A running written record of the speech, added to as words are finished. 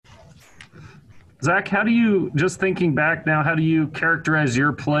Zach, how do you, just thinking back now, how do you characterize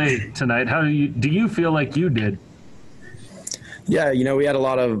your play tonight? How do you feel like you did? Yeah, we had a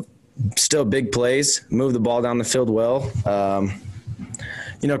lot of still big plays, moved the ball down the field well.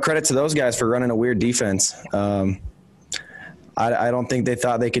 Credit to those guys for running a weird defense. I don't think they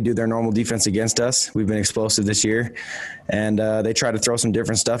thought they could do their normal defense against us. We've been explosive this year, and they tried to throw some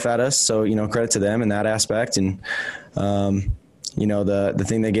different stuff at us. So, credit to them in that aspect. And, the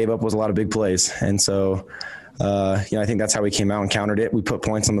thing they gave up was a lot of big plays. And so, I think that's how we came out and countered it. We put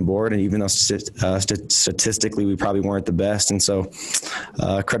points on the board, and even though statistically we probably weren't the best. And so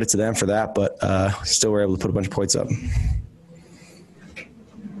credit to them for that, but still were able to put a bunch of points up.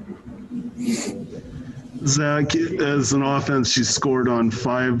 Zach, as an offense, you scored on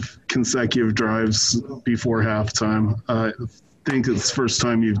 5 consecutive drives before halftime. I think it's the first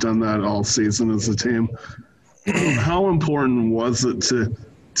time you've done that all season as a team. How important was it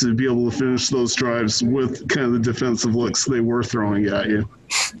to be able to finish those drives with kind of the defensive looks they were throwing at you?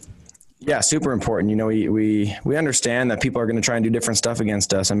 Yeah, super important. We understand that people are going to try and do different stuff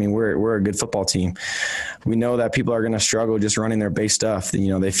against us. I mean, we're a good football team. We know that people are going to struggle just running their base stuff.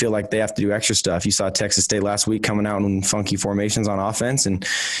 They feel like they have to do extra stuff. You saw Texas State last week coming out in funky formations on offense, and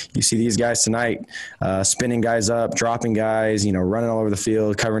you see these guys tonight spinning guys up, dropping guys, running all over the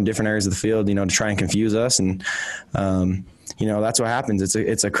field, covering different areas of the field, to try and confuse us. And that's what happens.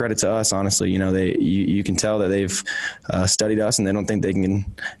 It's a credit to us, honestly. You can tell that they've studied us, and they don't think they can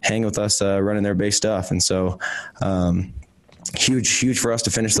hang with us running their base stuff. And so huge for us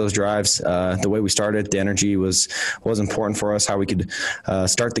to finish those drives. The way we started, the energy was important for us. How we could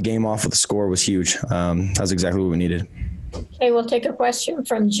start the game off with a score was huge. That's exactly what we needed. Okay, we'll take a question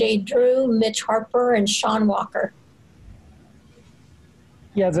from Jay Drew, Mitch Harper, and Sean Walker.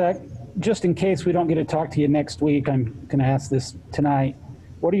 Yeah, Zach, just in case we don't get to talk to you next week, I'm going to ask this tonight.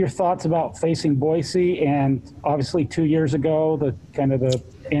 What are your thoughts about facing Boise? And obviously 2 years ago, the kind of the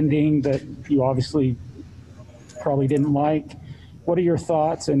ending that you obviously probably didn't like. What are your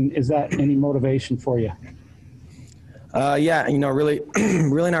thoughts, and is that any motivation for you? Yeah, really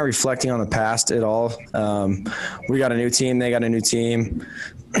not reflecting on the past at all. We got a new team. They got a new team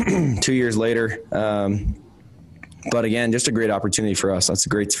 2 years later. But again, just a great opportunity for us. That's a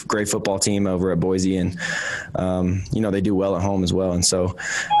great football team over at Boise, and they do well at home as well. And so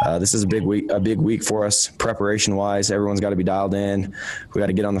this is a big week for us preparation wise. Everyone's got to be dialed in. We got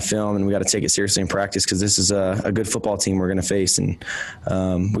to get on the film, and we got to take it seriously in practice, because this is a good football team we're going to face, and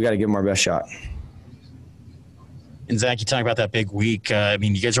we got to give them our best shot. And Zach, you talk about that big week.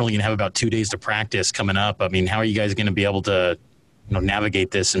 You guys are only going to have about 2 days to practice coming up. How are you guys going to be able to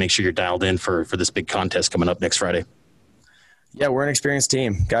navigate this and make sure you're dialed in for this big contest coming up next Friday? Yeah, we're an experienced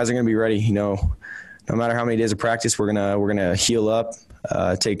team. Guys are going to be ready. No matter how many days of practice, we're gonna heal up,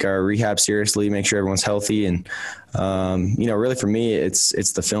 take our rehab seriously, make sure everyone's healthy, and really for me,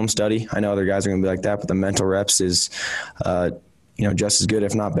 it's the film study. I know other guys are going to be like that, but the mental reps is just as good,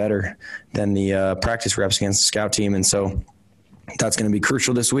 if not better, than the practice reps against the scout team, and so that's going to be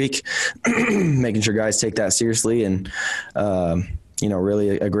crucial this week, making sure guys take that seriously, and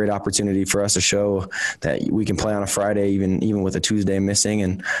really a great opportunity for us to show that we can play on a Friday, even with a Tuesday missing,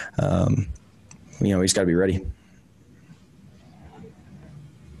 and we just got to be ready.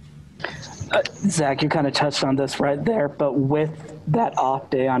 Zach, you kind of touched on this right there, but with that off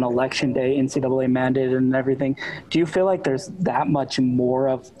day on Election Day, NCAA mandated and everything, do you feel like there's that much more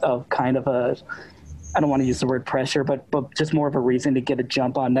of kind of a, I don't want to use the word pressure, but just more of a reason to get a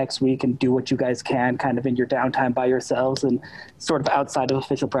jump on next week and do what you guys can kind of in your downtime by yourselves and sort of outside of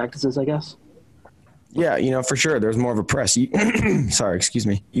official practices, I guess? Yeah, for sure. There's more of a press. Sorry, excuse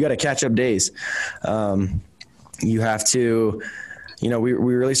me. You got to catch up days. You have to, we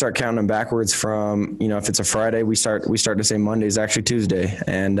really start counting them backwards from, if it's a Friday, we start to say Monday is actually Tuesday.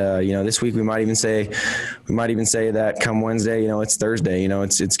 And, this week we might even say that come Wednesday, it's Thursday,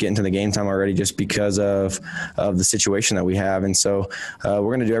 it's getting to the game time already just because of the situation that we have. And so we're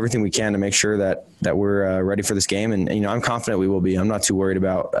going to do everything we can to make sure that we're ready for this game. And, I'm confident we will be. I'm not too worried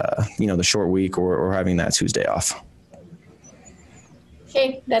about, the short week or having that Tuesday off.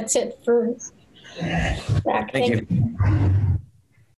 Okay, that's it for Zach. Thank you.